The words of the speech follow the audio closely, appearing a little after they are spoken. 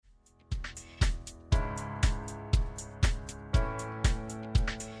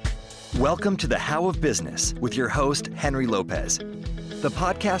Welcome to the How of Business with your host, Henry Lopez, the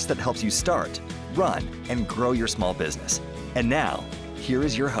podcast that helps you start, run, and grow your small business. And now, here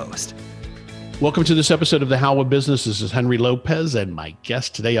is your host. Welcome to this episode of the How of Business. This is Henry Lopez, and my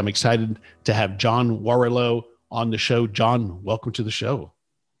guest today, I'm excited to have John Warrillow on the show. John, welcome to the show.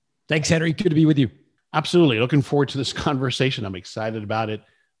 Thanks, Henry. Good to be with you. Absolutely. Looking forward to this conversation. I'm excited about it.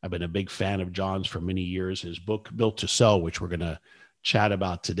 I've been a big fan of John's for many years. His book, Built to Sell, which we're going to chat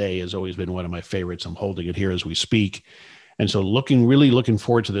about today, has always been one of my favorites. I'm holding it here as we speak. And so really looking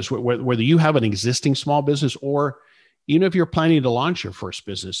forward to this, whether you have an existing small business or even if you're planning to launch your first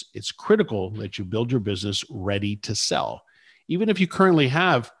business, it's critical that you build your business ready to sell, even if you currently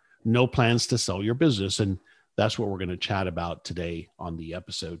have no plans to sell your business. And that's what we're going to chat about today on the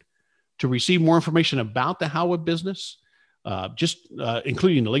episode. To receive more information about the How of Business,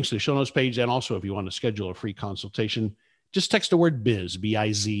 including the links to the show notes page, and also if you want to schedule a free consultation, just text the word biz,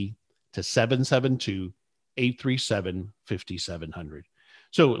 B-I-Z, to 772-837-5700.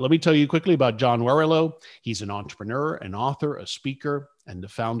 So let me tell you quickly about John Warrillow. He's an entrepreneur, an author, a speaker, and the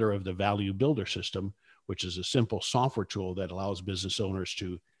founder of the Value Builder System, which is a simple software tool that allows business owners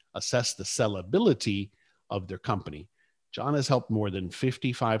to assess the sellability of their company. John has helped more than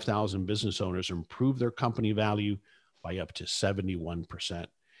 55,000 business owners improve their company value by up to 71%.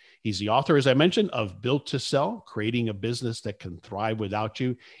 He's the author, as I mentioned, of Built to Sell, Creating a Business That Can Thrive Without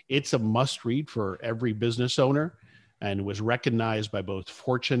You. It's a must read for every business owner and was recognized by both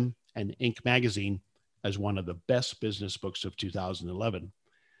Fortune and Inc. magazine as one of the best business books of 2011.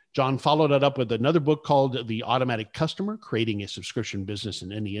 John followed it up with another book called The Automatic Customer, Creating a Subscription Business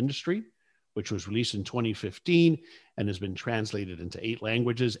in Any Industry, which was released in 2015 and has been translated into 8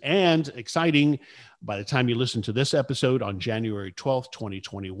 languages. And exciting, by the time you listen to this episode on January 12th,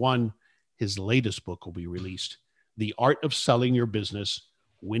 2021, his latest book will be released, The Art of Selling Your Business,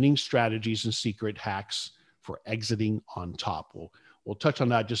 Winning Strategies and Secret Hacks for Exiting on Top. We'll touch on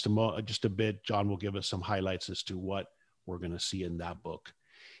that just a bit. John will give us some highlights as to what we're going to see in that book.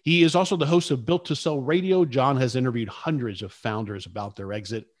 He is also the host of Built to Sell Radio. John has interviewed hundreds of founders about their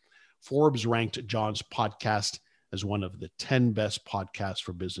exit. Forbes ranked John's podcast as one of the 10 best podcasts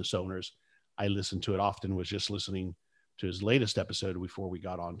for business owners. I listen to it often, was just listening to his latest episode before we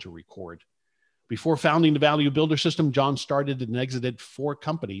got on to record. Before founding the Value Builder System, John started and exited 4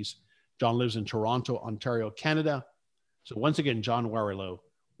 companies. John lives in Toronto, Ontario, Canada. So once again, John Warrillow,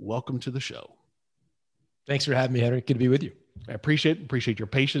 welcome to the show. Thanks for having me, Henry. Good to be with you. I appreciate your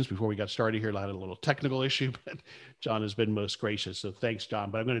patience. Before we got started here, I had a little technical issue, but John has been most gracious. So thanks, John.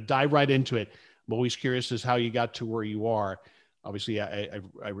 But I'm going to dive right into it. I'm always curious as how you got to where you are. Obviously, I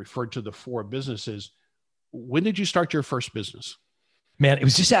referred to the 4 businesses. When did you start your first business? Man, it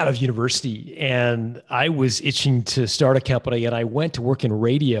was just out of university and I was itching to start a company and I went to work in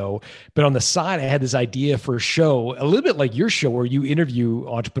radio, but on the side, I had this idea for a show, a little bit like your show where you interview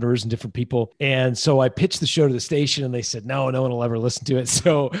entrepreneurs and different people. And so I pitched the show to the station and they said, no one will ever listen to it.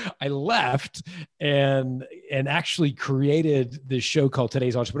 So I left and actually created this show called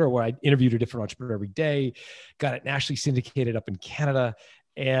Today's Entrepreneur, where I interviewed a different entrepreneur every day, got it nationally syndicated up in Canada.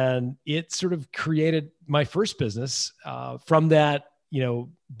 And it sort of created my first business from that.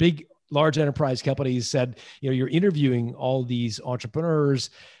 Big, large enterprise companies said, you're interviewing all these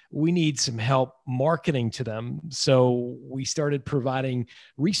entrepreneurs. We need some help marketing to them. So we started providing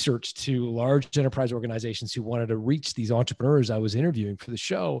research to large enterprise organizations who wanted to reach these entrepreneurs I was interviewing for the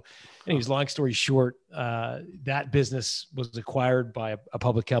show. Anyways, long story short, that business was acquired by a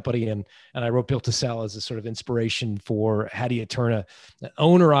public company. And I wrote Built to Sell as a sort of inspiration for how do you turn an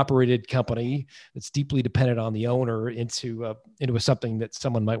owner-operated company that's deeply dependent on the owner into something that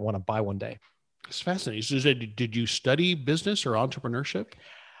someone might want to buy one day. It's fascinating. So did you study business or entrepreneurship?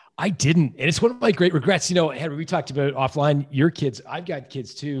 I didn't. And it's one of my great regrets. Henry, we talked about offline, your kids, I've got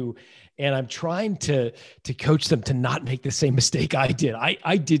kids too. And I'm trying to coach them to not make the same mistake I did.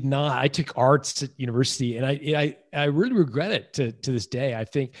 I did not. I took arts at university and I really regret it to this day. I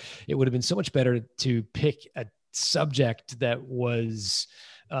think it would have been so much better to pick a subject that was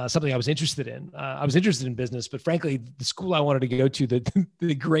something I was interested in. I was interested in business, but frankly, the school I wanted to go to,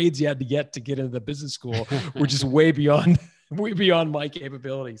 the grades you had to get into the business school were just way beyond my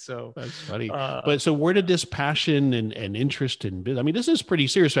capability. So that's funny. But so where did this passion and interest in business? I mean, this is pretty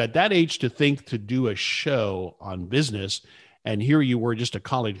serious. At that age to think to do a show on business, and here you were just a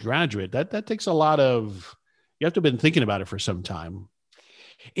college graduate, that takes a lot of, you have to have been thinking about it for some time.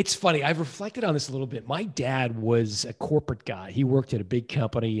 It's funny. I've reflected on this a little bit. My dad was a corporate guy. He worked at a big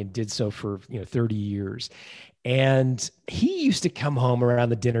company and did so for 30 years. And he used to come home around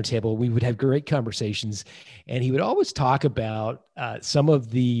the dinner table. We would have great conversations. And he would always talk about some of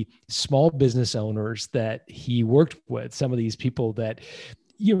the small business owners that he worked with, some of these people that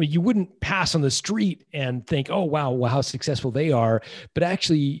you wouldn't pass on the street and think, oh, wow, how successful they are. But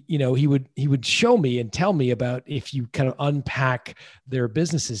actually, he would show me and tell me about, if you kind of unpack their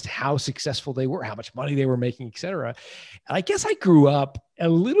businesses, how successful they were, how much money they were making, et cetera. And I guess I grew up a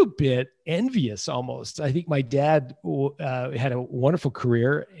little bit envious almost. I think my dad had a wonderful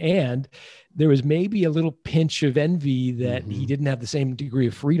career, and there was maybe a little pinch of envy that he didn't have the same degree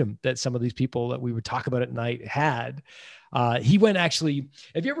of freedom that some of these people that we would talk about at night had. He went actually,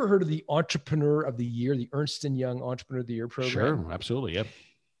 have you ever heard of the Entrepreneur of the Year, the Ernst & Young Entrepreneur of the Year program? Sure, absolutely. Yep.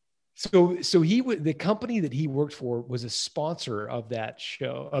 So the company that he worked for was a sponsor of that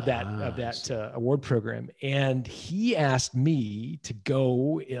show, of that award program. And he asked me to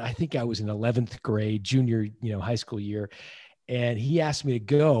go, I think I was in 11th grade, junior, high school year. And he asked me to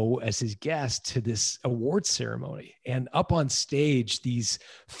go as his guest to this award ceremony. And up on stage, these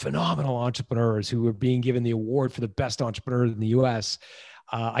phenomenal entrepreneurs who were being given the award for the best entrepreneur in the US.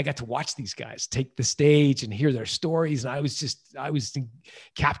 I got to watch these guys take the stage and hear their stories. And I was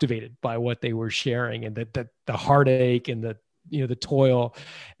captivated by what they were sharing, and the heartache and the toil.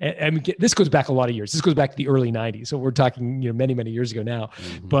 And this goes back a lot of years. This goes back to the early 90s. So we're talking, many, many years ago now.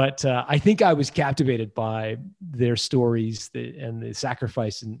 But I think I was captivated by their stories and the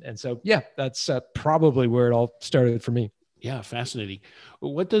sacrifice. And so, yeah, that's probably where it all started for me. Yeah. Fascinating.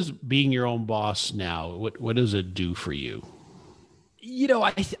 What does being your own boss now, what does it do for you?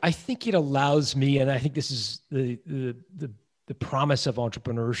 I think it allows me, and I think this is the promise of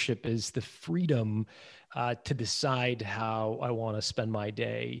entrepreneurship, is the freedom to decide how I want to spend my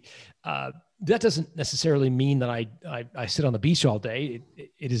day. That doesn't necessarily mean that I sit on the beach all day.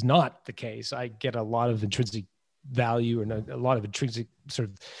 It is not the case. I get a lot of intrinsic value and a lot of intrinsic sort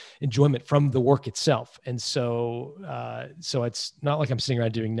of enjoyment from the work itself. And so it's not like I'm sitting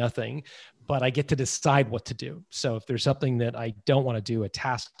around doing nothing, but I get to decide what to do. So if there's something that I don't want to do, a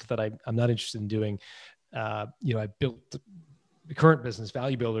task that I'm not interested in doing, I built the current business,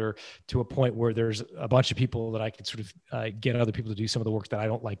 Value Builder, to a point where there's a bunch of people that I can sort of get other people to do some of the work that I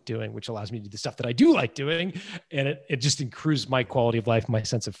don't like doing, which allows me to do the stuff that I do like doing. And it just improves my quality of life, my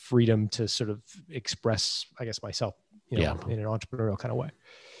sense of freedom to sort of express, I guess, myself, in an entrepreneurial kind of way.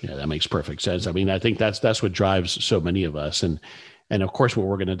 Yeah, that makes perfect sense. I mean, I think that's what drives so many of us. And of course, what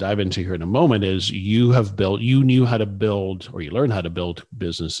we're going to dive into here in a moment is you knew how to build, or you learned how to build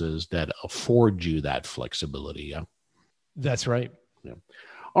businesses that afford you that flexibility. Yeah. That's right. Yeah.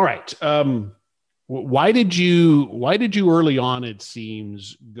 All right. Why did you early on, it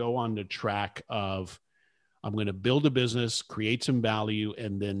seems, go on the track of, I'm going to build a business, create some value,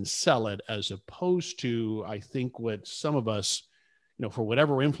 and then sell it, as opposed to, I think, what some of us, for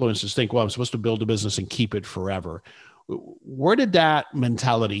whatever influences, think, well, I'm supposed to build a business and keep it forever. Where did that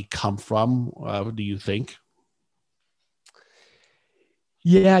mentality come from, do you think?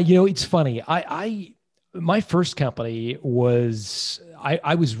 Yeah, it's funny. My first company was,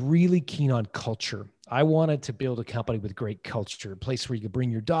 I was really keen on culture. I wanted to build a company with great culture, a place where you could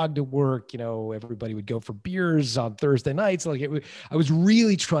bring your dog to work. Everybody would go for beers on Thursday nights. I was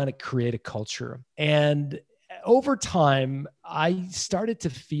really trying to create a culture. And over time, I started to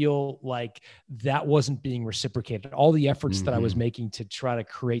feel like that wasn't being reciprocated. All the efforts that I was making to try to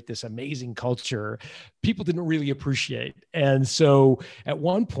create this amazing culture, people didn't really appreciate. And so at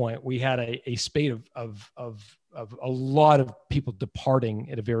one point, we had a spate of a lot of people departing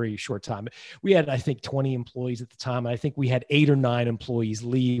at a very short time. We had, I think, 20 employees at the time. And I think we had 8 or 9 employees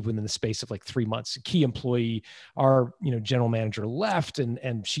leave within the space of like 3 months. A key employee, our general manager, left,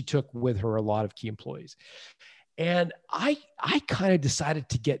 and she took with her a lot of key employees. And I kind of decided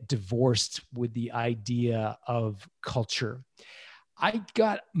to get divorced with the idea of culture. I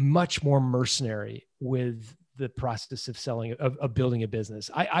got much more mercenary with the process of building a business.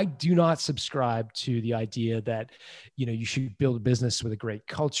 I do not subscribe to the idea that, you should build a business with a great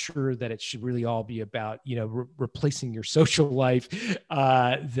culture, that it should really all be about, replacing your social life,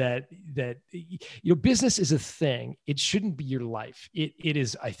 that business is a thing. It shouldn't be your life. It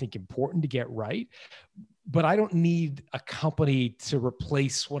is, I think, important to get right, but I don't need a company to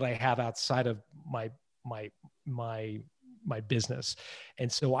replace what I have outside of my my business.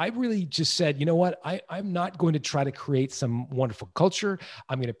 And so I really just said, you know what, I'm not going to try to create some wonderful culture.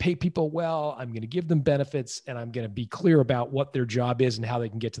 I'm going to pay people well. I'm going to give them benefits, and I'm going to be clear about what their job is and how they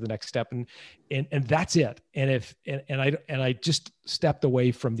can get to the next step. And that's it. And I just stepped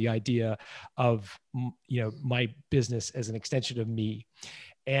away from the idea of, my business as an extension of me.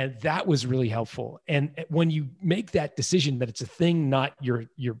 And that was really helpful. And when you make that decision that it's a thing, not your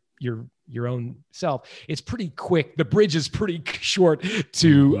own self, it's pretty quick. The bridge is pretty short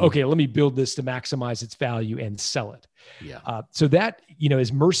to, okay, let me build this to maximize its value and sell it. Yeah. So that,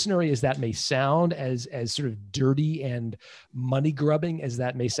 as mercenary as that may sound, as sort of dirty and money grubbing as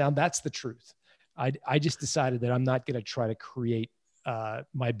that may sound, that's the truth. I just decided that I'm not going to try to create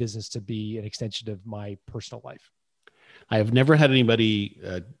my business to be an extension of my personal life. I have never had anybody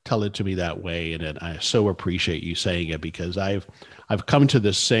tell it to me that way, and I so appreciate you saying it, because I've come to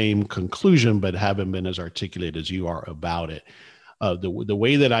the same conclusion, but haven't been as articulate as you are about it. The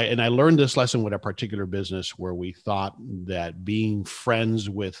way that I learned this lesson with a particular business where we thought that being friends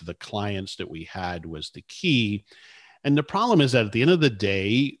with the clients that we had was the key. And the problem is that at the end of the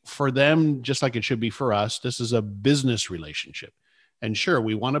day, for them, just like it should be for us, this is a business relationship. And sure,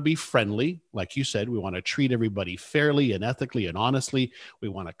 we want to be friendly. Like you said, we want to treat everybody fairly and ethically and honestly. We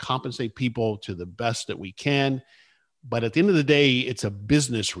want to compensate people to the best that we can. But at the end of the day, it's a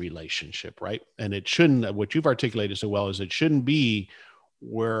business relationship, right? And it shouldn't, what you've articulated so well is it shouldn't be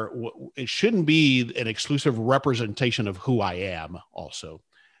an exclusive representation of who I am also.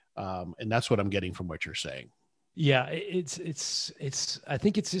 And that's what I'm getting from what you're saying. Yeah, I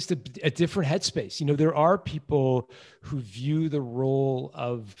think it's just a different headspace. There are people who view the role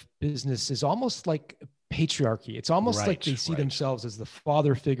of business as almost like patriarchy. It's almost like they see themselves as the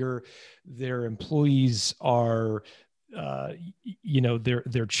father figure. Their employees are,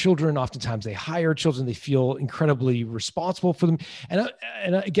 their children. Oftentimes they hire children. They feel incredibly responsible for them. And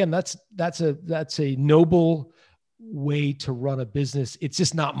again, that's a noble way to run a business. It's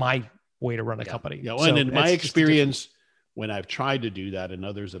just not my way to run a company. Yeah, and in my experience, when I've tried to do that and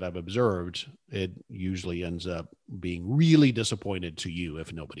others that I've observed, it usually ends up being really disappointed to you,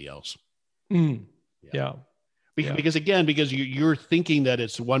 if nobody else. Yeah. Because you're thinking that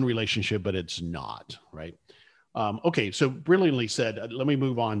it's one relationship, but it's not, right? Okay, so brilliantly said. Let me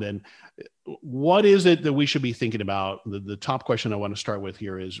move on then. What is it that we should be thinking about? The top question I want to start with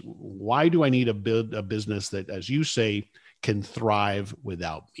here is, why do I need to build a business that, as you say, can thrive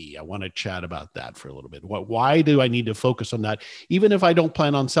without me? I want to chat about that for a little bit. Why do I need to focus on that? Even if I don't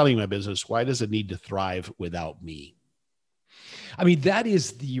plan on selling my business, why does it need to thrive without me? I mean, that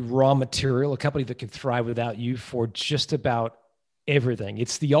is the raw material, a company that can thrive without you for just about everything.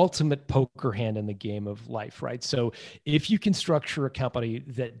 It's the ultimate poker hand in the game of life, right? So if you can structure a company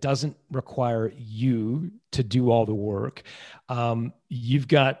that doesn't require you to do all the work, you've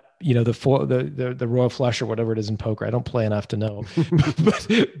got the royal flush or whatever it is in poker. I don't play enough to know,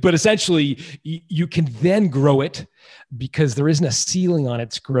 but essentially you can then grow it because there isn't a ceiling on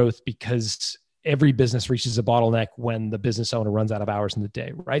its growth, because every business reaches a bottleneck when the business owner runs out of hours in the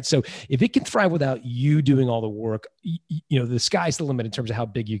day, right? So if it can thrive without you doing all the work, the sky's the limit in terms of how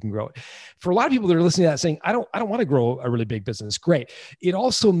big you can grow it. For a lot of people that are listening to that saying, I don't want to grow a really big business. Great. It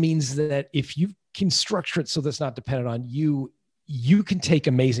also means that if you can structure it so that's not dependent on you, you can take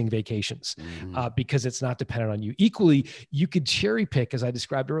amazing vacations because it's not dependent on you. Equally, you could cherry pick, as I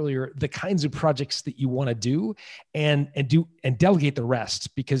described earlier, the kinds of projects that you want to do and delegate the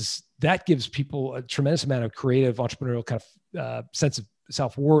rest, because that gives people a tremendous amount of creative, entrepreneurial kind of sense of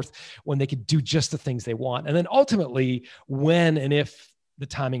self-worth when they can do just the things they want. And then ultimately, when and if the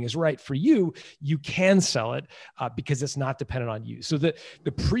timing is right for you, you can sell it because it's not dependent on you. So the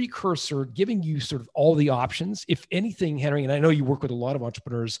precursor, giving you sort of all the options, if anything, Henry, and I know you work with a lot of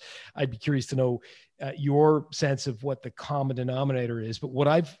entrepreneurs, I'd be curious to know your sense of what the common denominator is. But what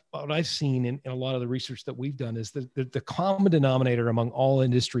I've seen in a lot of the research that we've done is that the common denominator among all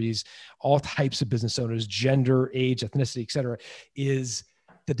industries, all types of business owners, gender, age, ethnicity, et cetera, is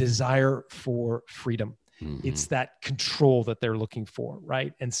the desire for freedom. It's that control that they're looking for,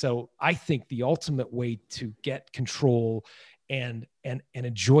 right? And so I think the ultimate way to get control and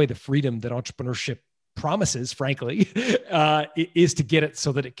enjoy the freedom that entrepreneurship promises, frankly, is to get it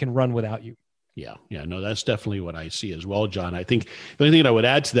so that it can run without you. Yeah. No, that's definitely what I see as well, John. I think the only thing that I would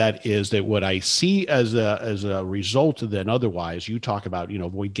add to that is that what I see as a result then otherwise, you talk about,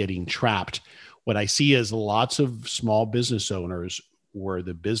 avoid getting trapped. What I see is lots of small business owners where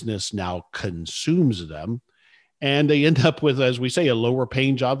the business now consumes them, And they end up with, as we say, a lower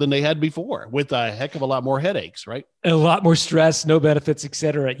paying job than they had before with a heck of a lot more headaches, right? A lot more stress, no benefits, et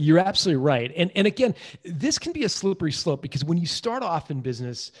cetera. You're absolutely right. And again, this can be a slippery slope because when you start off in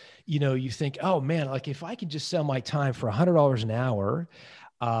business, you think, oh man, like if I can just sell my time for $100 an hour,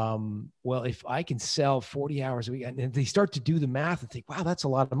 well, if I can sell 40 hours a week, and they start to do the math and think, wow, that's a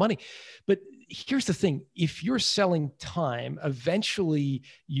lot of money. But here's the thing. If you're selling time, eventually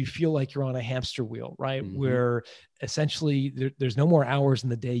you feel like you're on a hamster wheel, right? Mm-hmm. Where essentially there's no more hours in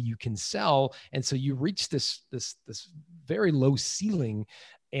the day you can sell. And so you reach this very low ceiling.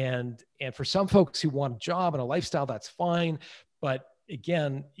 And for some folks who want a job and a lifestyle, that's fine. But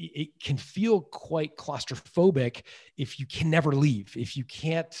again, it can feel quite claustrophobic if you can never leave, if you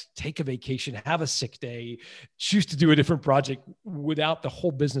can't take a vacation, have a sick day, choose to do a different project without the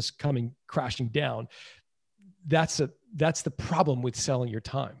whole business coming crashing down. That's the problem with selling your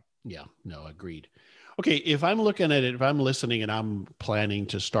time. Yeah, no, agreed. Okay. If I'm looking at it, if I'm listening and I'm planning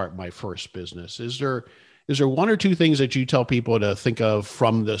to start my first business, is there one or two things that you tell people to think of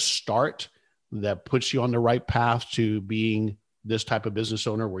from the start that puts you on the right path to being this type of business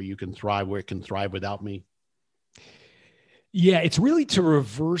owner where you can thrive, where it can thrive without me? Yeah, it's really to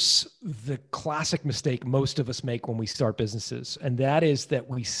reverse the classic mistake most of us make when we start businesses. And that is that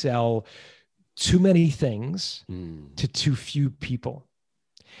we sell too many things to too few people.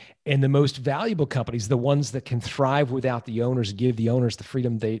 And the most valuable companies, the ones that can thrive without the owners, give the owners the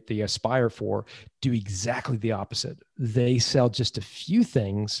freedom they aspire for, do exactly the opposite. They sell just a few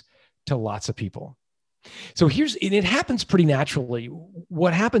things to lots of people. So it happens pretty naturally.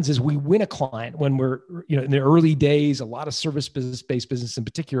 What happens is we win a client when we're, in the early days, a lot of service-based business in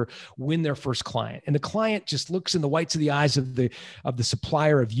particular win their first client. And the client just looks in the whites of the eyes of the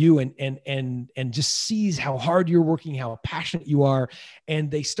supplier of you and just sees how hard you're working, how passionate you are.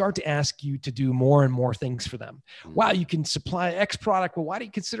 And they start to ask you to do more and more things for them. Wow, you can supply X product. Well, why do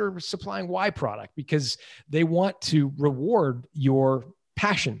you consider supplying Y product? Because they want to reward your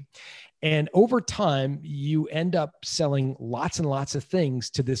passion. And over time, you end up selling lots and lots of things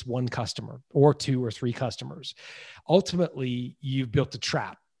to this one customer or two or three customers. Ultimately, you've built a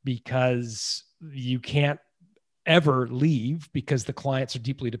trap because you can't ever leave because the clients are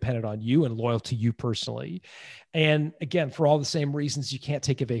deeply dependent on you and loyal to you personally. And again, for all the same reasons, you can't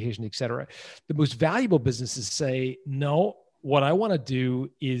take a vacation, et cetera. The most valuable businesses say, no, what I want to do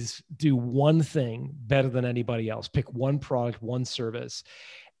is do one thing better than anybody else. Pick one product, one service,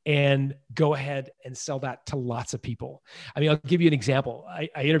 and go ahead and sell that to lots of people. I mean, I'll give you an example. I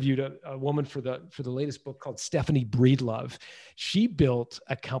interviewed a woman for the latest book called Stephanie Breedlove. She built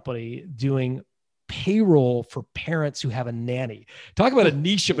a company doing payroll for parents who have a nanny. Talk about a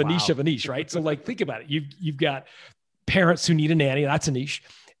niche of a niche of a niche, right? So like, think about it. You've got parents who need a nanny. That's a niche.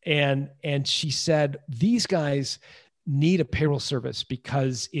 And she said, these guys need a payroll service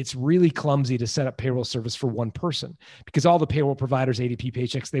because it's really clumsy to set up payroll service for one person, because all the payroll providers, ADP,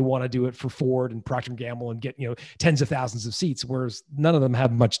 Paychex, they want to do it for Ford and Procter & Gamble and get, tens of thousands of seats, whereas none of them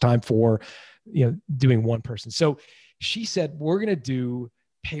have much time for, doing one person. So she said, we're going to do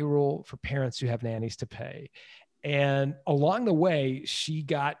payroll for parents who have nannies to pay. And along the way, she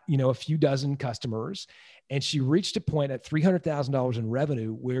got, a few dozen customers, and she reached a point at $300,000 in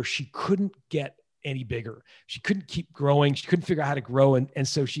revenue where she couldn't get any bigger. She couldn't keep growing. She couldn't figure out how to grow. And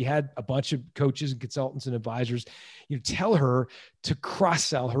so she had a bunch of coaches and consultants and advisors, tell her to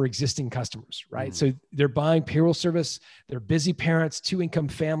cross-sell her existing customers, right? So they're buying payroll service. They're busy parents, 2-income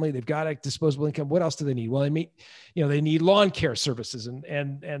family. They've got a disposable income. What else do they need? Well, they need lawn care services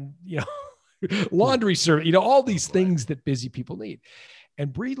and laundry service, all these things that busy people need.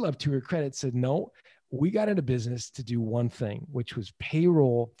 And Breedlove, to her credit, said, no, we got into business to do one thing, which was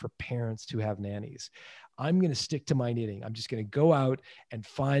payroll for parents who have nannies. I'm going to stick to my knitting. I'm just going to go out and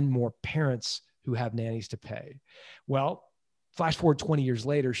find more parents who have nannies to pay. Well, flash forward 20 years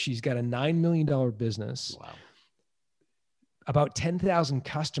later, she's got a $9 million business. Wow. About 10,000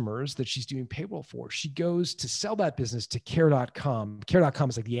 customers that she's doing payroll for. She goes to sell that business to care.com. Care.com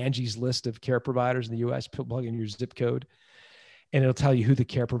is like the Angie's List of care providers in the US. Plug in your zip code, and it'll tell you who the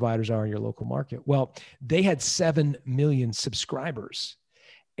care providers are in your local market. Well, they had 7 million subscribers.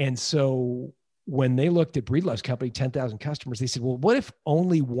 And so when they looked at Breedlove's company, 10,000 customers, they said, well, what if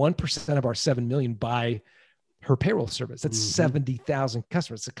only 1% of our 7 million buy her payroll service? That's 70,000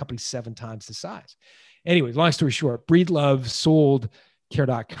 customers. It's a company 7 times the size. Anyway, long story short, Breedlove sold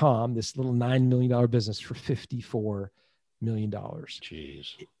care.com, this little $9 million business, for $54 million.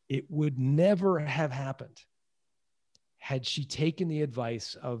 Jeez. It would never have happened had she taken the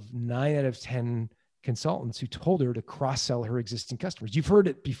advice of 9 out of 10 consultants who told her to cross-sell her existing customers. You've heard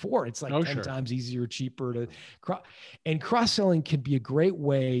it before. It's like 10 times easier, cheaper to and cross-selling can be a great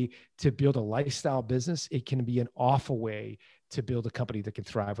way to build a lifestyle business. It can be an awful way to build a company that can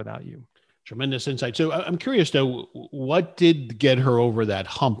thrive without you. Tremendous insight. So I'm curious though, what did get her over that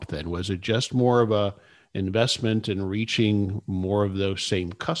hump then? Was it just more of a investment in reaching more of those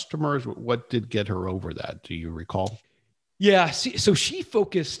same customers? What did get her over that? Do you recall? Yeah. So she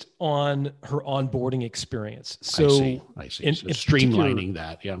focused on her onboarding experience. So I see. So streamlining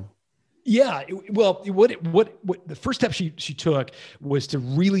that. Yeah. Yeah. Well, what the first step she took was to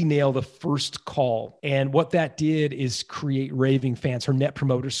really nail the first call. And what that did is create raving fans. Her net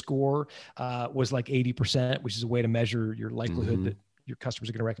promoter score was like 80%, which is a way to measure your likelihood that your customers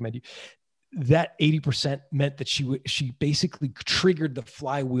are going to recommend you. That 80% meant that she basically triggered the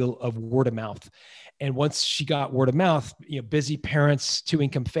flywheel of word of mouth. And once she got word of mouth, busy parents,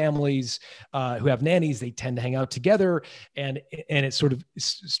 2-income families who have nannies, they tend to hang out together, and it sort of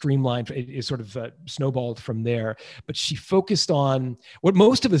streamlined. It sort of snowballed from there. But she focused on what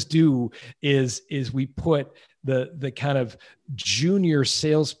most of us do is we put the kind of junior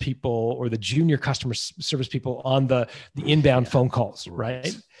salespeople or the junior customer service people on the inbound phone calls,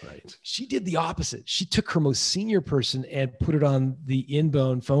 right? Right. She did the opposite. She took her most senior person and put it on the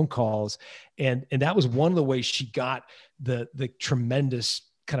inbound phone calls. And that was one of the ways she got the tremendous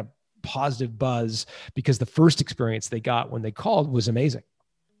kind of positive buzz, because the first experience they got when they called was amazing.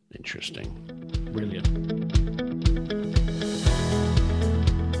 Interesting. Brilliant.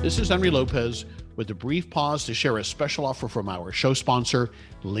 This is Henry Lopez with a brief pause to share a special offer from our show sponsor,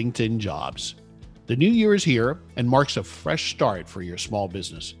 LinkedIn Jobs. The new year is here and marks a fresh start for your small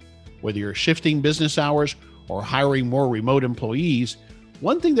business. Whether you're shifting business hours or hiring more remote employees,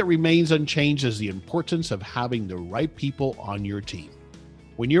 one thing that remains unchanged is the importance of having the right people on your team.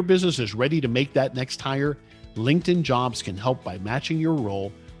 When your business is ready to make that next hire, LinkedIn Jobs can help by matching your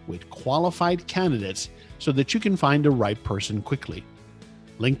role with qualified candidates so that you can find the right person quickly.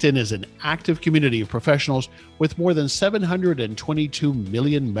 LinkedIn is an active community of professionals with more than 722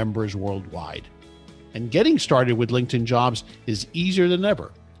 million members worldwide. And getting started with LinkedIn Jobs is easier than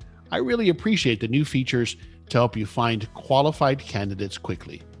ever. I really appreciate the new features to help you find qualified candidates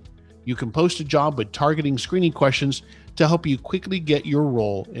quickly. You can post a job with targeting screening questions to help you quickly get your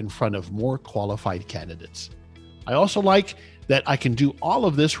role in front of more qualified candidates. I also like that I can do all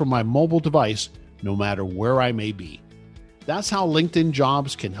of this from my mobile device, no matter where I may be. That's how LinkedIn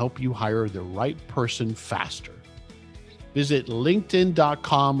Jobs can help you hire the right person faster. Visit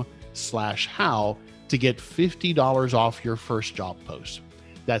linkedin.com/how to get $50 off your first job post.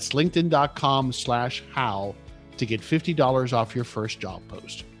 That's linkedin.com/how to get $50 off your first job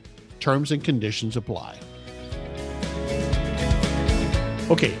post. Terms and conditions apply.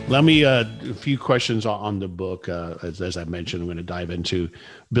 Okay, let me, a few questions on the book. As I mentioned, I'm going to dive into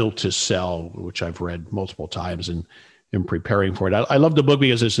Built to Sell, which I've read multiple times and in preparing for it. I love the book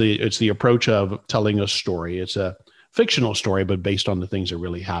because it's the approach of telling a story. It's a fictional story, but based on the things that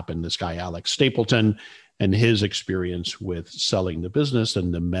really happened. This guy, Alex Stapleton, and his experience with selling the business,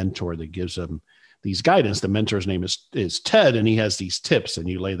 and the mentor that gives him these guidance. The mentor's name is Ted, and he has these tips, and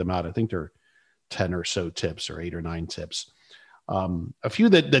you lay them out. I think there are 10 or so tips, or 8 or 9 tips. A few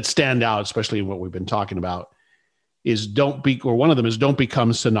that stand out, especially in what we've been talking about, is one of them is don't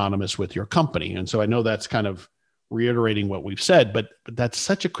become synonymous with your company. And so I know that's kind of reiterating what we've said, but that's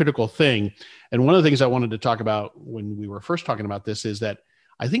such a critical thing. And one of the things I wanted to talk about when we were first talking about this is that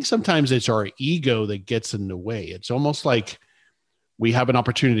I think sometimes it's our ego that gets in the way. It's almost like we have an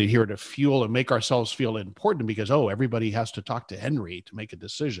opportunity here to fuel and make ourselves feel important because, everybody has to talk to Henry to make a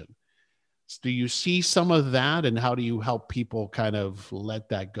decision. So do you see some of that, and how do you help people kind of let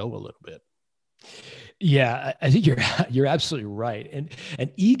that go a little bit? Yeah, I think you're absolutely right. And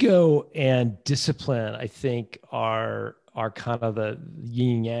ego and discipline, I think, are kind of the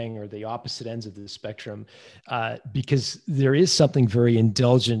yin and yang, or the opposite ends of the spectrum, because there is something very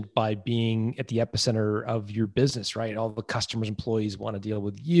indulgent by being at the epicenter of your business, right? All the customers, employees want to deal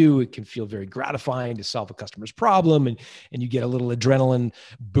with you. It can feel very gratifying to solve a customer's problem, and you get a little adrenaline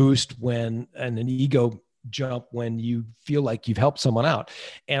boost and an ego jump when you feel like you've helped someone out.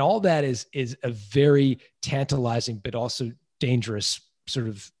 And all that is a very tantalizing, but also dangerous sort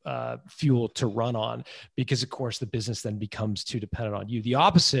of fuel to run on, because of course the business then becomes too dependent on you. The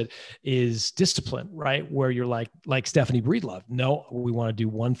opposite is discipline, right? Where you're like Stephanie Breedlove. No, we want to do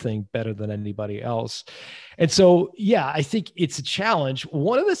one thing better than anybody else. And so, yeah, I think it's a challenge.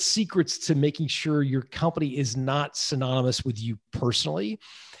 One of the secrets to making sure your company is not synonymous with you personally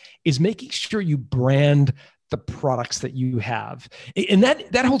is making sure you brand the products that you have. And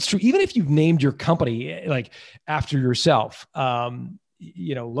that holds true even if you've named your company like after yourself.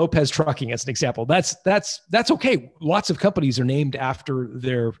 Lopez Trucking as an example. That's okay. Lots of companies are named after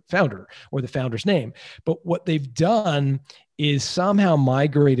their founder or the founder's name. But what they've done is somehow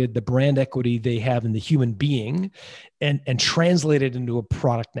migrated the brand equity they have in the human being and translated into a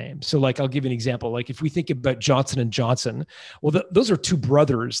product name. So like, I'll give you an example. Like if we think about Johnson & Johnson, well, those are two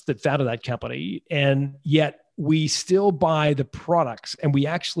brothers that founded that company. And yet we still buy the products and we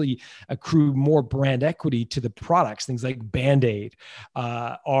actually accrue more brand equity to the products. Things like Band-Aid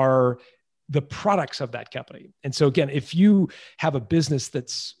are the products of that company. And so again, if you have a business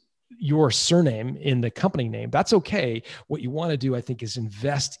that's your surname in the company name, that's okay. What you want to do, I think, is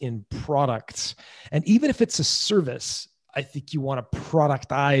invest in products. And even if it's a service, I think you want to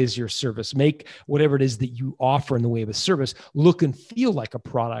productize your service, make whatever it is that you offer in the way of a service look and feel like a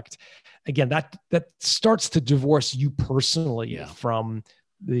product. Again, that starts to divorce you personally from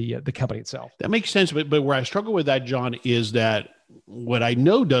the company itself. That makes sense. But where I struggle with that, John, is that what I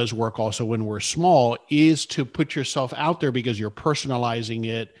know does work also when we're small is to put yourself out there because you're personalizing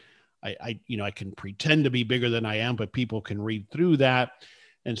it. I can pretend to be bigger than I am, but people can read through that.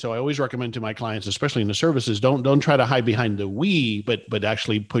 And so I always recommend to my clients, especially in the services, don't try to hide behind the we, but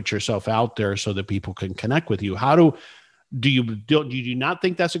actually put yourself out there so that people can connect with you. Do you not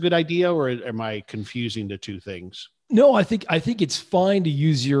think that's a good idea, or am I confusing the two things? No, I think it's fine to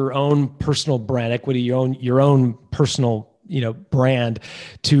use your own personal brand equity, your own personal brand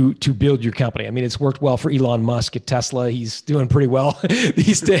to build your company. I mean, it's worked well for Elon Musk at Tesla. He's doing pretty well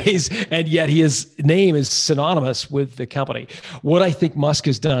these days, and yet his name is synonymous with the company. What I think Musk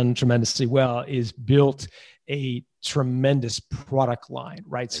has done tremendously well is built a tremendous product line,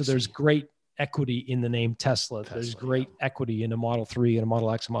 right? So there's great equity in the name Tesla. There's great equity in a Model 3 and a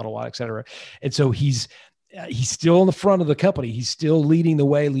Model X, a Model Y, et cetera. And so he's still in the front of the company. He's still leading the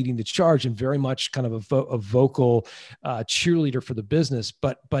way, leading the charge, and very much kind of a vocal cheerleader for the business.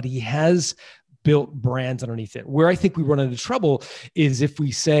 But he has built brands underneath it. Where I think we run into trouble is if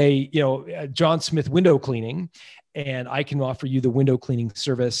we say, John Smith window cleaning, and I can offer you the window cleaning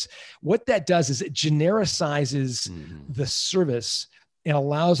service. What that does is it genericizes the service and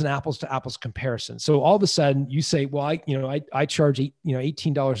allows an apples to apples comparison. So all of a sudden you say, well, I charge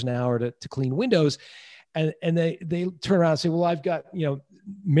 $18 an hour to clean windows. And they turn around and say, well, I've got,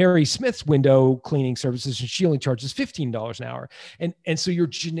 Mary Smith's window cleaning services, and she only charges $15 an hour. And so you're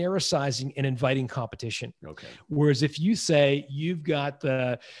genericizing and inviting competition. Okay. Whereas if you say you've got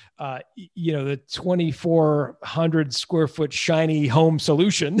the 2,400 square foot shiny home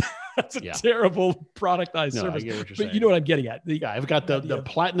solution, that's a terrible productized service. I get what you're but saying. You know what I'm getting at. I've got the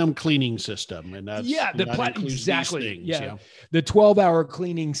platinum cleaning system, and that's exactly. Things, the 12-hour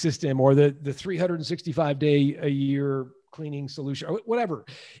cleaning system, or the 365-day a year cleaning solution, or whatever.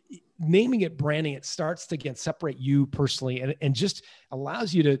 Naming it, branding it starts to separate you personally, and just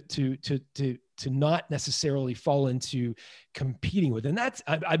allows you to not necessarily fall into competing with. And that's,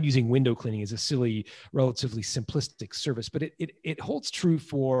 I'm using window cleaning as a silly, relatively simplistic service, but it holds true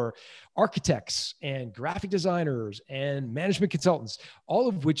for architects and graphic designers and management consultants, all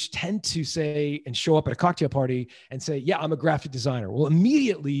of which tend to say and show up at a cocktail party and say, yeah, I'm a graphic designer. Well,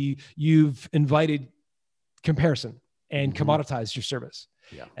 immediately you've invited comparison and commoditized your service.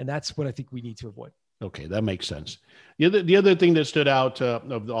 Yeah. And that's what I think we need to avoid. Okay, that makes sense. The other thing that stood out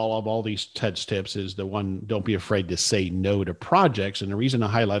of all these TED's tips is the one, don't be afraid to say no to projects. And the reason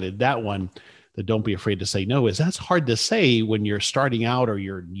I highlighted that one, the don't be afraid to say no, is that's hard to say when you're starting out, or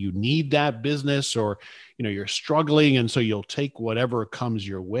you need that business, or you're struggling, and so you'll take whatever comes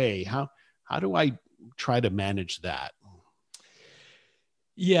your way. How do I try to manage that?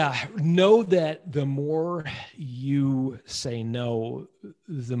 Yeah, know that the more you say no,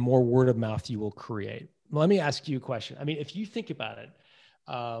 the more word of mouth you will create. Let me ask you a question. I mean, if you think about it,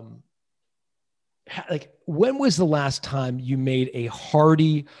 like, when was the last time you made a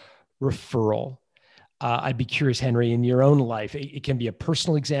hearty referral? I'd be curious, Henry, in your own life, it can be a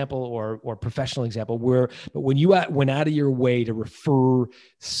personal example or professional example, but when you went out of your way to refer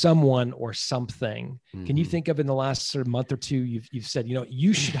someone or something, can you think of in the last sort of month or two, you've said,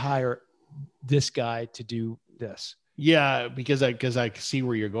 you should hire this guy to do this? Yeah, because I see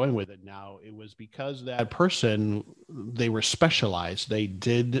where you're going with it now. It was because that person, they were specialized. They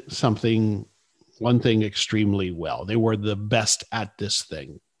did one thing extremely well. They were the best at this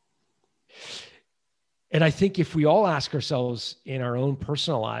thing. And I think if we all ask ourselves in our own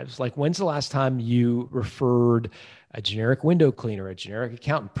personal lives, like, when's the last time you referred a generic window cleaner, a generic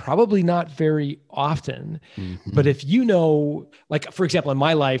accountant, probably not very often. But if you know, like, for example, in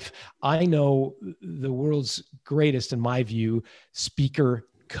my life, I know the world's greatest, in my view, speaker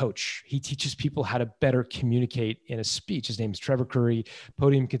coach. He teaches people how to better communicate in a speech. His name is Trevor Curry,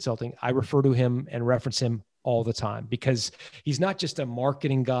 Podium Consulting. I refer to him and reference him all the time because he's not just a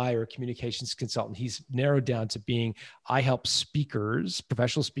marketing guy or a communications consultant. He's narrowed down to being, I help speakers,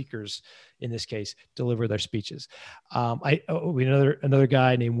 professional speakers in this case, deliver their speeches. Another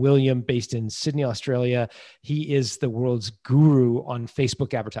guy named William, based in Sydney, Australia. He is the world's guru on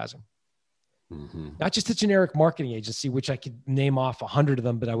Facebook advertising. Not just a generic marketing agency, which I could name off 100 of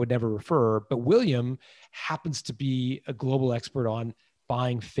them, but I would never refer. But William happens to be a global expert on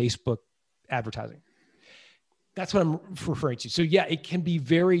buying Facebook advertising. That's what I'm referring to. So yeah, it can be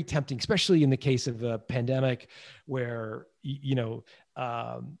very tempting, especially in the case of a pandemic where,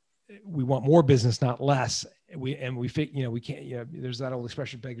 we want more business, not less. We can't, there's that old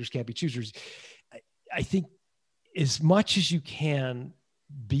expression, beggars can't be choosers. I think as much as you can,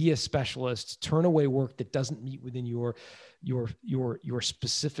 be a specialist, turn away work that doesn't meet within your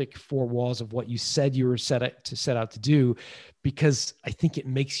specific four walls of what you said you were set out to do, because I think it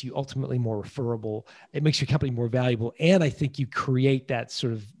makes you ultimately more referable. It makes your company more valuable. And I think you create that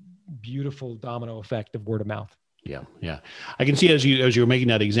sort of beautiful domino effect of word of mouth. Yeah. Yeah. I can see as you were making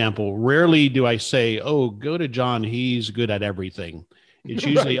that example, rarely do I say, oh, go to John. He's good at everything. It's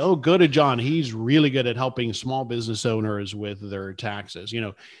usually, right. Oh, go to John. He's really good at helping small business owners with their taxes.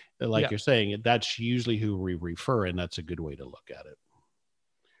 Like you're saying, that's usually who we refer, and that's a good way to look at it.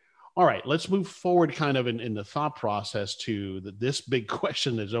 All right, let's move forward kind of in the thought process to this big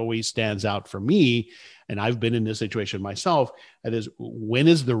question that always stands out for me, and I've been in this situation myself, that is, when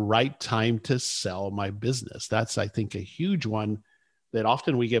is the right time to sell my business? That's, I think, a huge one that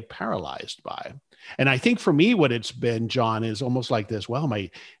often we get paralyzed by. And I think for me, what it's been, John, is almost like this. Well,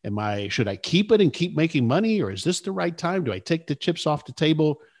 should I keep it and keep making money, or is this the right time? Do I take the chips off the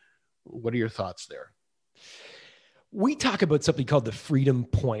table? What are your thoughts there? We talk about something called the freedom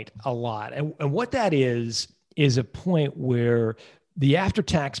point a lot. And what that is a point where the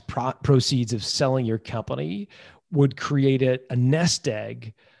after-tax proceeds of selling your company would create a nest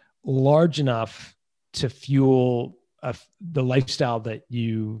egg large enough to fuel the lifestyle that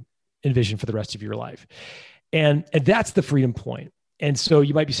you envision for the rest of your life. And that's the freedom point. And so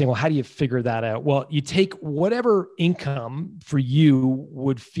you might be saying, well, how do you figure that out? Well, you take whatever income for you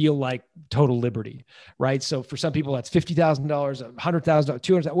would feel like total liberty, right? So for some people, that's $50,000, $100,000,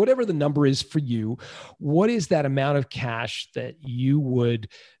 $200,000, whatever the number is for you. What is that amount of cash that you would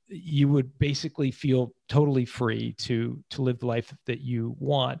basically feel totally free to live the life that you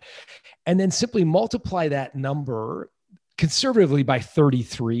want? And then simply multiply that number conservatively by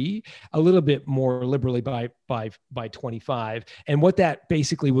 33, a little bit more liberally by 25. And what that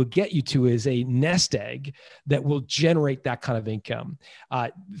basically will get you to is a nest egg that will generate that kind of income.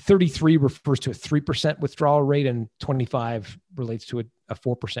 33 refers to a 3% withdrawal rate, and 25 relates to a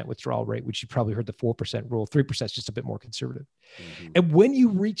 4% withdrawal rate, which you probably heard the 4% rule. 3% is just a bit more conservative. Mm-hmm. And when you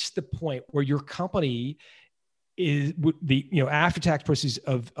reach the point where your company is the after-tax proceeds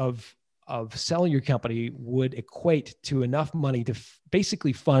of selling your company would equate to enough money to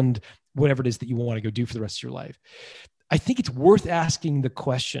basically fund whatever it is that you want to go do for the rest of your life, I think it's worth asking the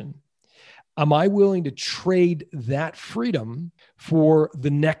question, am I willing to trade that freedom for the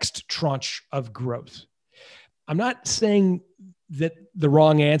next tranche of growth? I'm not saying that the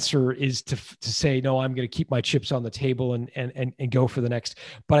wrong answer is to say, no, I'm going to keep my chips on the table and go for the next.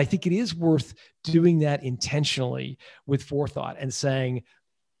 But I think it is worth doing that intentionally with forethought and saying,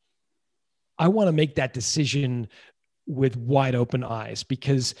 I want to make that decision with wide open eyes,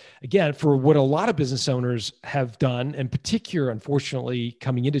 because again, for what a lot of business owners have done, in particular, unfortunately,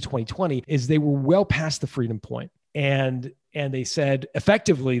 coming into 2020, is they were well past the freedom point. And they said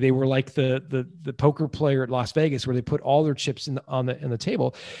effectively, they were like the poker player at Las Vegas, where they put all their chips on the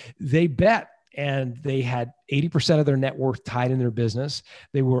table. They bet, and they had 80% of their net worth tied in their business.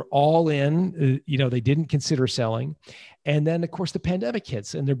 They were all in, they didn't consider selling. And then, of course, the pandemic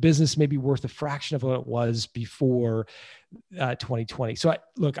hits, and their business may be worth a fraction of what it was before 2020. So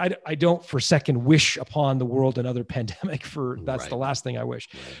I don't for a second wish upon the world another pandemic. That's the last thing I wish.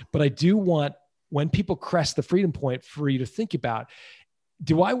 But I do want, when people crest the freedom point, for you to think about,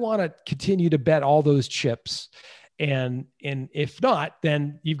 do I want to continue to bet all those chips? And if not,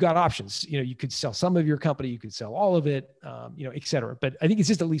 then you've got options. You could sell some of your company, you could sell all of it, et cetera. But I think it's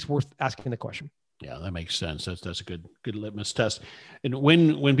just at least worth asking the question. Yeah, that makes sense. That's a good litmus test. And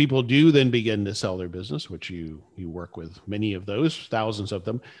when people do then begin to sell their business, which you work with many of those, thousands of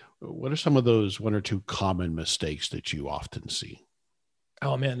them, what are some of those one or two common mistakes that you often see?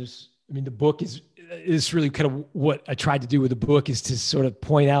 Oh man, the book is really kind of what I tried to do with the book, is to sort of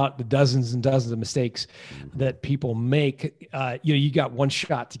point out the dozens and dozens of mistakes that people make. You got one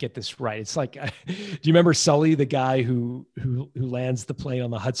shot to get this right. It's like, do you remember Sully, the guy who lands the plane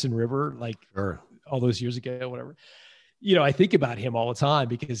on the Hudson River, like Sure. all those years ago, whatever? I think about him all the time,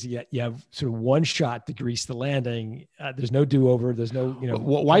 because you have sort of one shot to grease the landing. There's no do-over. There's no,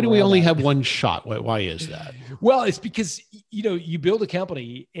 why do we only have one shot? Why is that? Well, it's because, you build a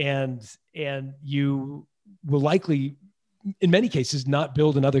company and you will likely, in many cases, not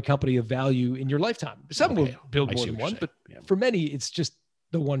build another company of value in your lifetime. Some will build more than one, but for many, it's just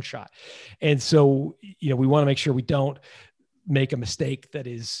the one shot. And so, we want to make sure we don't make a mistake that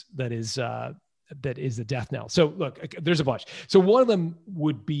is the death knell. So look, there's a bunch. So one of them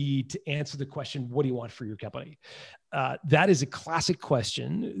would be to answer the question, what do you want for your company? That is a classic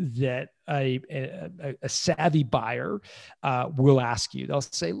question that a savvy buyer will ask you. They'll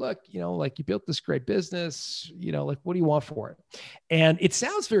say, look, like, you built this great business, like, what do you want for it? And it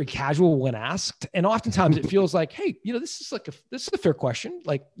sounds very casual when asked. And oftentimes it feels like, hey, this is a fair question.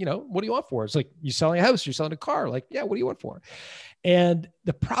 Like, what do you want for it? It's like, you're selling a house, you're selling a car. Like, yeah, what do you want for it? And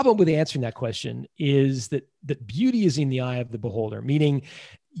the problem with answering that question is that beauty is in the eye of the beholder, meaning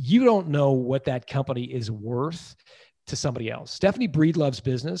you don't know what that company is worth to somebody else. Stephanie Breedlove's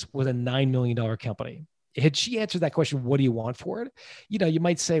business was a $9 million company. Had she answered that question, what do you want for it? You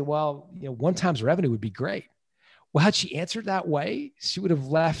might say, well, 1 times revenue would be great. Well, had she answered that way, she would have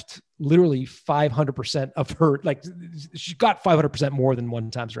left literally 500% of her, like, she got 500% more than 1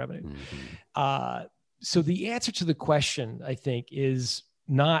 times revenue. So the answer to the question, I think, is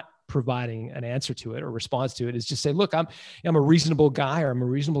not providing an answer to it or response to it. Is just say, look, I'm a reasonable guy, or I'm a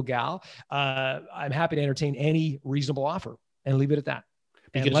reasonable gal. I'm happy to entertain any reasonable offer, and leave it at that.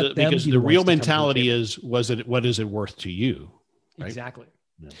 Because the real mentality is, what is it worth to you? Right? Exactly.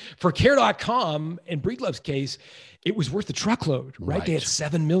 Yeah. For Care.com, in Breedlove's case, it was worth a truckload, right? They had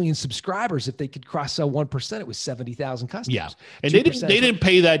 7 million subscribers. If they could cross-sell 1%, it was 70,000 customers. Yeah. And they didn't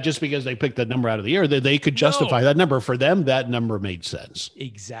pay that just because they picked that number out of the air. They could justify that number. For them, that number made sense.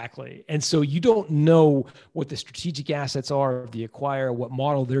 Exactly. And so you don't know what the strategic assets are of the acquirer, what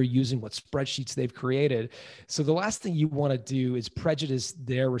model they're using, what spreadsheets they've created. So the last thing you want to do is prejudice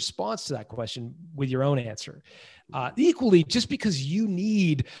their response to that question with your own answer. Equally, just because you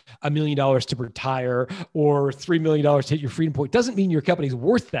need $1 million to retire or $3 million to hit your freedom point doesn't mean your company's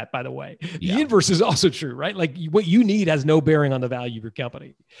worth that, by the way. Yeah. The inverse is also true, right? Like, what you need has no bearing on the value of your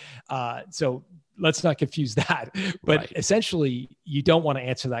company. So let's not confuse that. But essentially, you don't want to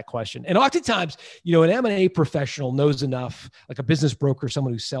answer that question. And oftentimes, an M&A professional knows enough, like a business broker,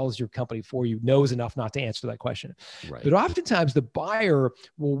 someone who sells your company for you, knows enough not to answer that question. Right. But oftentimes the buyer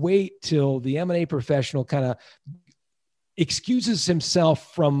will wait till the M&A professional kind of excuses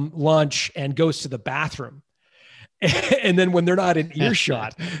himself from lunch and goes to the bathroom. And then when they're not in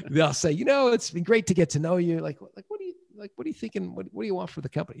earshot, they'll say, it's been great to get to know you. Like, what are you thinking? What do you want for the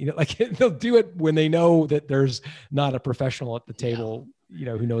company? They'll do it when they know that there's not a professional at the table,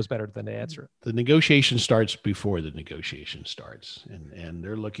 who knows better than to answer it. The negotiation starts before the negotiation starts, and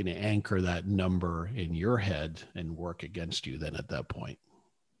they're looking to anchor that number in your head and work against you then at that point.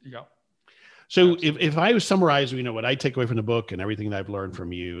 Yeah. So if I was summarizing, what I take away from the book and everything that I've learned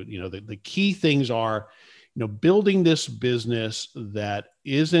from you, the key things are, building this business that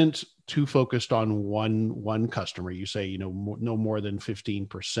isn't too focused on one customer. You say, no more than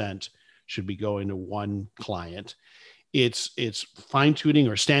 15% should be going to one client. It's fine tuning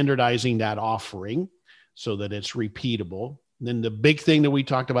or standardizing that offering so that it's repeatable. Then the big thing that we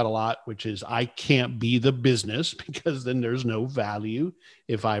talked about a lot, which is I can't be the business, because then there's no value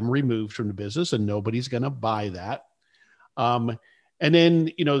if I'm removed from the business, and nobody's going to buy that. And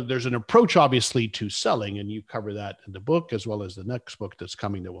then, there's an approach obviously to selling, and you cover that in the book as well as the next book that's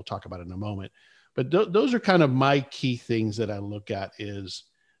coming that we'll talk about in a moment. But those are kind of my key things that I look at. Is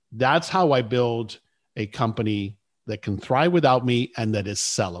that's how I build a company that can thrive without me and that is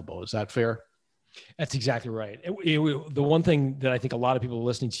sellable. Is that fair? That's exactly right. The one thing that I think a lot of people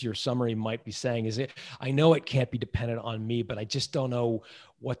listening to your summary might be saying is, I know it can't be dependent on me, but I just don't know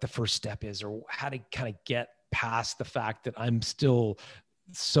what the first step is, or how to kind of get past the fact that I'm still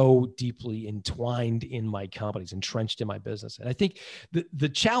so deeply entwined in my companies, entrenched in my business. And I think the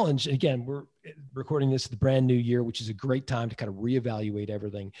challenge, again, we're recording this the brand new year, which is a great time to kind of reevaluate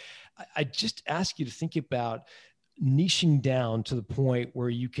everything. I just ask you to think about niching down to the point where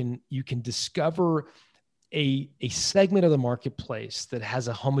you can discover a segment of the marketplace that has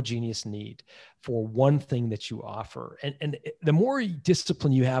a homogeneous need for one thing that you offer. And the more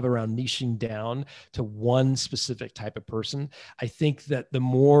discipline you have around niching down to one specific type of person, I think that the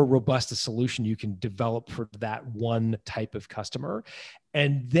more robust a solution you can develop for that one type of customer.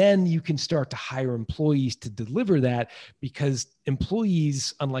 And then you can start to hire employees to deliver that, because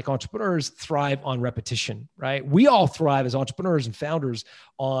employees, unlike entrepreneurs, thrive on repetition, right? We all thrive as entrepreneurs and founders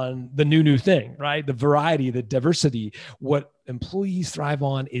on the new thing, right? The variety, the diversity. What employees thrive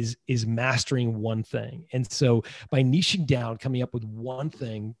on is mastering one thing. And so by niching down, coming up with one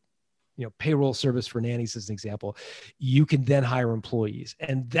thing, payroll service for nannies as an example, you can then hire employees.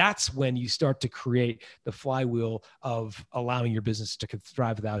 And that's when you start to create the flywheel of allowing your business to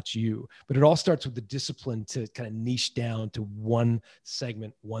thrive without you. But it all starts with the discipline to kind of niche down to one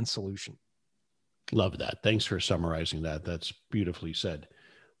segment, one solution. Love that. Thanks for summarizing that. That's beautifully said.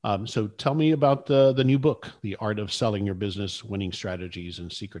 So tell me about the new book, The Art of Selling Your Business, Winning Strategies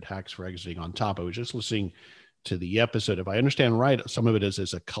and Secret Hacks for Exiting on Top. I was just listening to the episode. If I understand right, some of it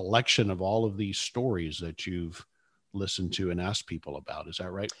is a collection of all of these stories that you've listened to and asked people about. Is that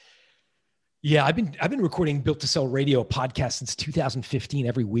right? Yeah, I've been recording Built to Sell Radio podcast since 2015.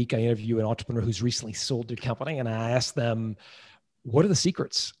 Every week I interview an entrepreneur who's recently sold their company, and I ask them, what are the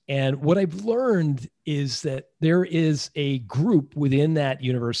secrets? And what I've learned is that there is a group within that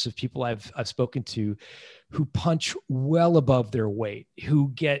universe of people I've spoken to who punch well above their weight, who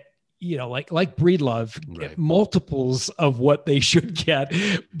get, like Breedlove, right, multiples of what they should get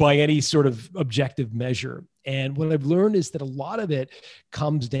by any sort of objective measure. And what I've learned is that a lot of it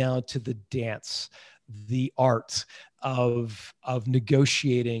comes down to the dance, the art of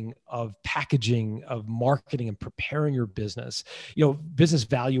negotiating, of packaging, of marketing, and preparing your business. Business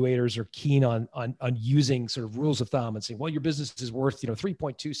valuators are keen on using sort of rules of thumb and saying, well, your business is worth,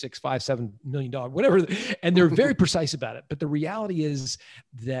 $3.2657 million, whatever. And they're very precise about it. But the reality is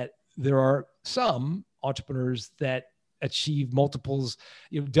that there are some entrepreneurs that achieve multiples,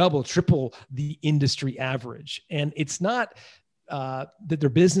 double, triple the industry average. And it's not that their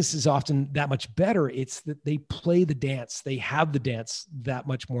business is often that much better. It's that they play the dance. They have the dance that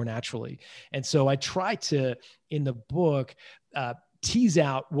much more naturally. And so I try to, in the book, tease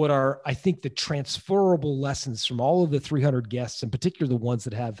out what are, I think, the transferable lessons from all of the 300 guests, in particular the ones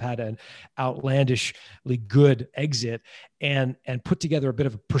that have had an outlandishly good exit, and put together a bit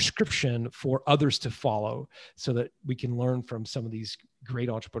of a prescription for others to follow, so that we can learn from some of these great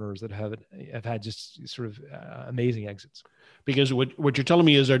entrepreneurs that have had just sort of amazing exits. Because what you're telling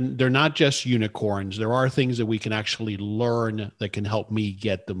me is they're not just unicorns. There are things that we can actually learn that can help me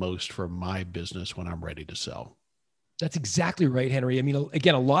get the most from my business when I'm ready to sell. That's exactly right, Henry. I mean,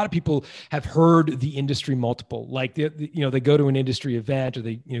 again, a lot of people have heard the industry multiple. Like, they go to an industry event, or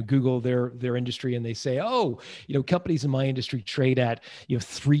they, Google their industry, and they say, oh, companies in my industry trade at,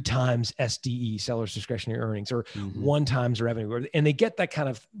 3 times SDE, seller's discretionary earnings, or 1 times revenue. And they get that kind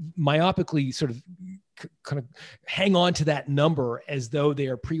of myopically sort of hang on to that number as though they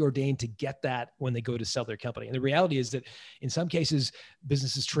are preordained to get that when they go to sell their company. And the reality is that in some cases,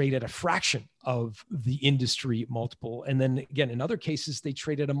 businesses trade at a fraction of the industry multiple. And then again, in other cases, they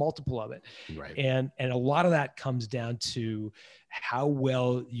trade at a multiple of it. Right. And a lot of that comes down to how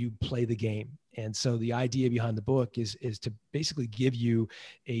well you play the game. And so the idea behind the book is to basically give you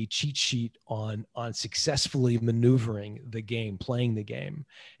a cheat sheet on successfully maneuvering the game, playing the game.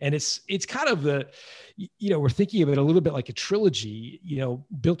 And it's kind of we're thinking of it a little bit like a trilogy.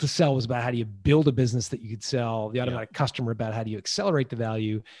 Built to Sell was about how do you build a business that you could sell, the Automatic Customer about how do you accelerate the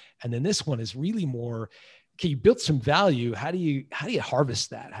value. And then this one is really more, okay, you built some value. How do you harvest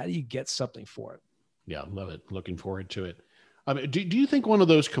that? How do you get something for it? Yeah, love it. Looking forward to it. Do you think one of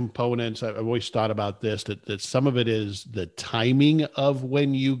those components, I've always thought about this, that some of it is the timing of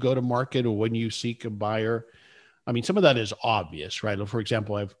when you go to market or when you seek a buyer? I mean, some of that is obvious, right? For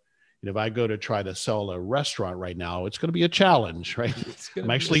example, if I go to try to sell a restaurant right now, it's going to be a challenge, right?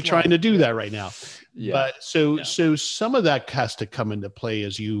 I'm actually trying to do that right now. Yeah. But so some of that has to come into play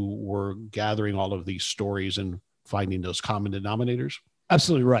as you were gathering all of these stories and finding those common denominators.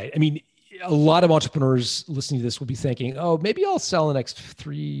 Absolutely right. I mean, a lot of entrepreneurs listening to this will be thinking, oh, maybe I'll sell in the next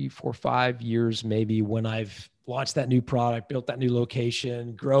 3, 4, 5 years, maybe when I've launched that new product, built that new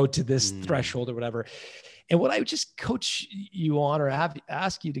location, grow to this threshold or whatever. And what I would just coach you on, or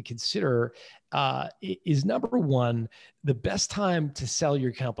ask you to consider, is number one, the best time to sell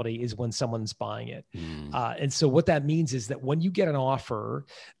your company is when someone's buying it. And so what that means is that when you get an offer,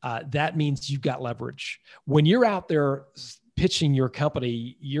 that means you've got leverage. When you're out there pitching your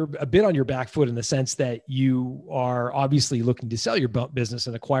company, you're a bit on your back foot in the sense that you are obviously looking to sell your business,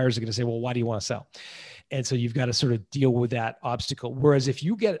 and acquirers are going to say, well, why do you want to sell? And so you've got to sort of deal with that obstacle. Whereas if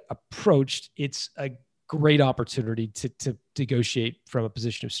you get approached, it's a great opportunity to negotiate from a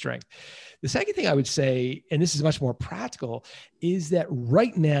position of strength. The second thing I would say, and this is much more practical, is that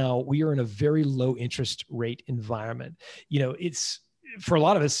right now we are in a very low interest rate environment. It's for a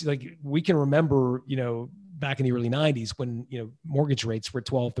lot of us, like we can remember, back in the early 90s when, mortgage rates were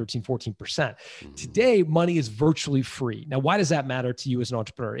 12, 13, 14%. Mm-hmm. Today, money is virtually free. Now, why does that matter to you as an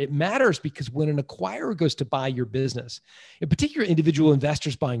entrepreneur? It matters because when an acquirer goes to buy your business, in particular, individual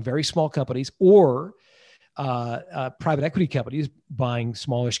investors buying very small companies or private equity companies buying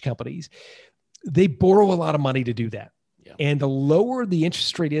smallish companies, they borrow a lot of money to do that. Yeah. And the lower the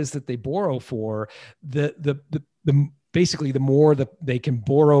interest rate is that they borrow for, basically, the more that they can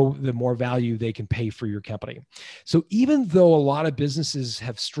borrow, the more value they can pay for your company. So even though a lot of businesses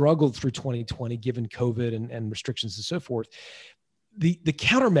have struggled through 2020, given COVID and restrictions and so forth, the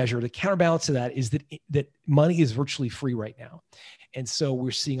countermeasure, the counterbalance to that is that money is virtually free right now. And so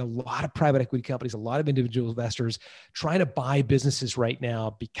we're seeing a lot of private equity companies, a lot of individual investors trying to buy businesses right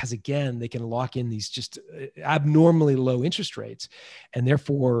now because, again, they can lock in these just abnormally low interest rates. And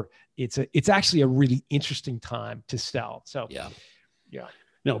therefore, it's actually a really interesting time to sell. So, yeah.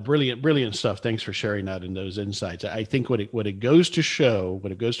 No, brilliant stuff. Thanks for sharing that and those insights. I think what it goes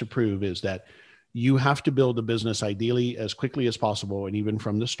to prove is that you have to build a business ideally as quickly as possible, and even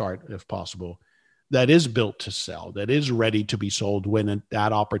from the start, if possible, that is built to sell, that is ready to be sold when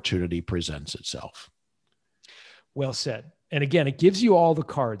that opportunity presents itself. Well said. And again, it gives you all the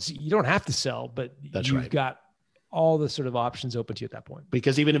cards. You don't have to sell, but you've got all the sort of options open to you at that point.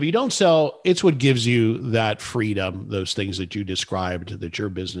 Because even if you don't sell, it's what gives you that freedom, those things that you described that your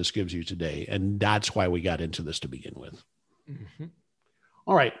business gives you today. And that's why we got into this to begin with. Mm-hmm.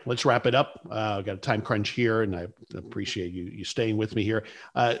 All right, let's wrap it up. I've got a time crunch here, and I appreciate you staying with me here.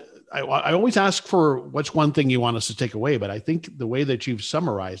 I always ask for what's one thing you want us to take away, but I think the way that you've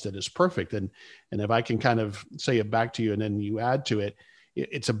summarized it is perfect. And if I can kind of say it back to you and then you add to it,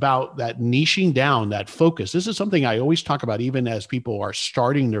 it's about that niching down, that focus. This is something I always talk about, even as people are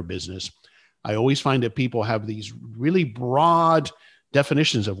starting their business. I always find that people have these really broad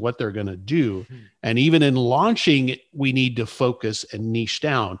definitions of what they're going to do. And even in launching, we need to focus and niche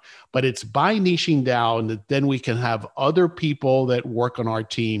down. But it's by niching down that then we can have other people that work on our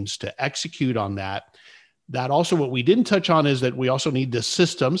teams to execute on that. That also, what we didn't touch on is that we also need the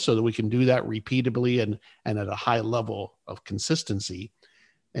system so that we can do that repeatably and at a high level of consistency.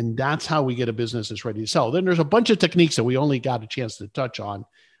 And that's how we get a business that's ready to sell. Then there's a bunch of techniques that we only got a chance to touch on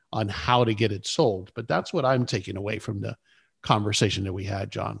how to get it sold. But that's what I'm taking away from the conversation that we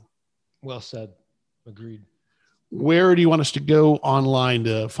had, John. Well said. Agreed. Where do you want us to go online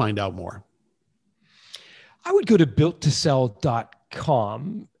to find out more? I would go to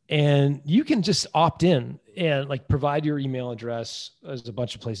builttosell.com and you can just opt in and provide your email address. There's a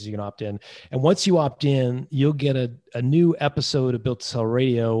bunch of places you can opt in. And once you opt in, you'll get a new episode of Built to Sell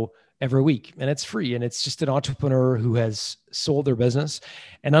Radio every week. And it's free. And it's just an entrepreneur who has sold their business.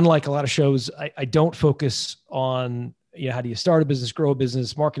 And unlike a lot of shows, I don't focus on how do you start a business, grow a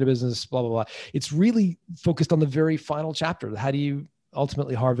business, market a business, blah, blah, blah. It's really focused on the very final chapter. How do you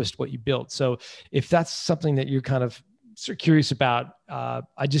ultimately harvest what you built? So if that's something that you're kind of curious about,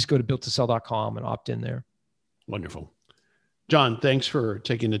 I just go to builttosell.com and opt in there. Wonderful. John, thanks for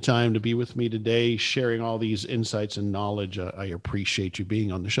taking the time to be with me today, sharing all these insights and knowledge. I appreciate you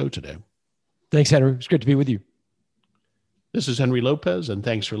being on the show today. Thanks, Henry. It's great to be with you. This is Henry Lopez, and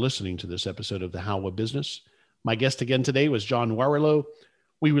thanks for listening to this episode of The How of Business. My guest again today was John Warrillow.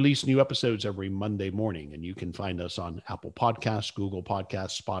 We release new episodes every Monday morning, and you can find us on Apple Podcasts, Google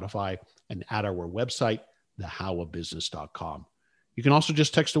Podcasts, Spotify, and at our website, thehowofbusiness.com. You can also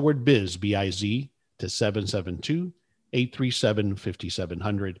just text the word biz, B-I-Z, to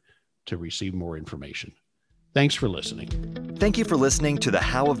 772-837-5700 to receive more information. Thanks for listening. Thank you for listening to The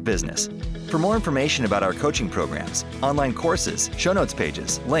How of Business. For more information about our coaching programs, online courses, show notes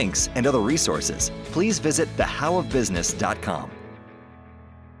pages, links, and other resources, please visit thehowofbusiness.com.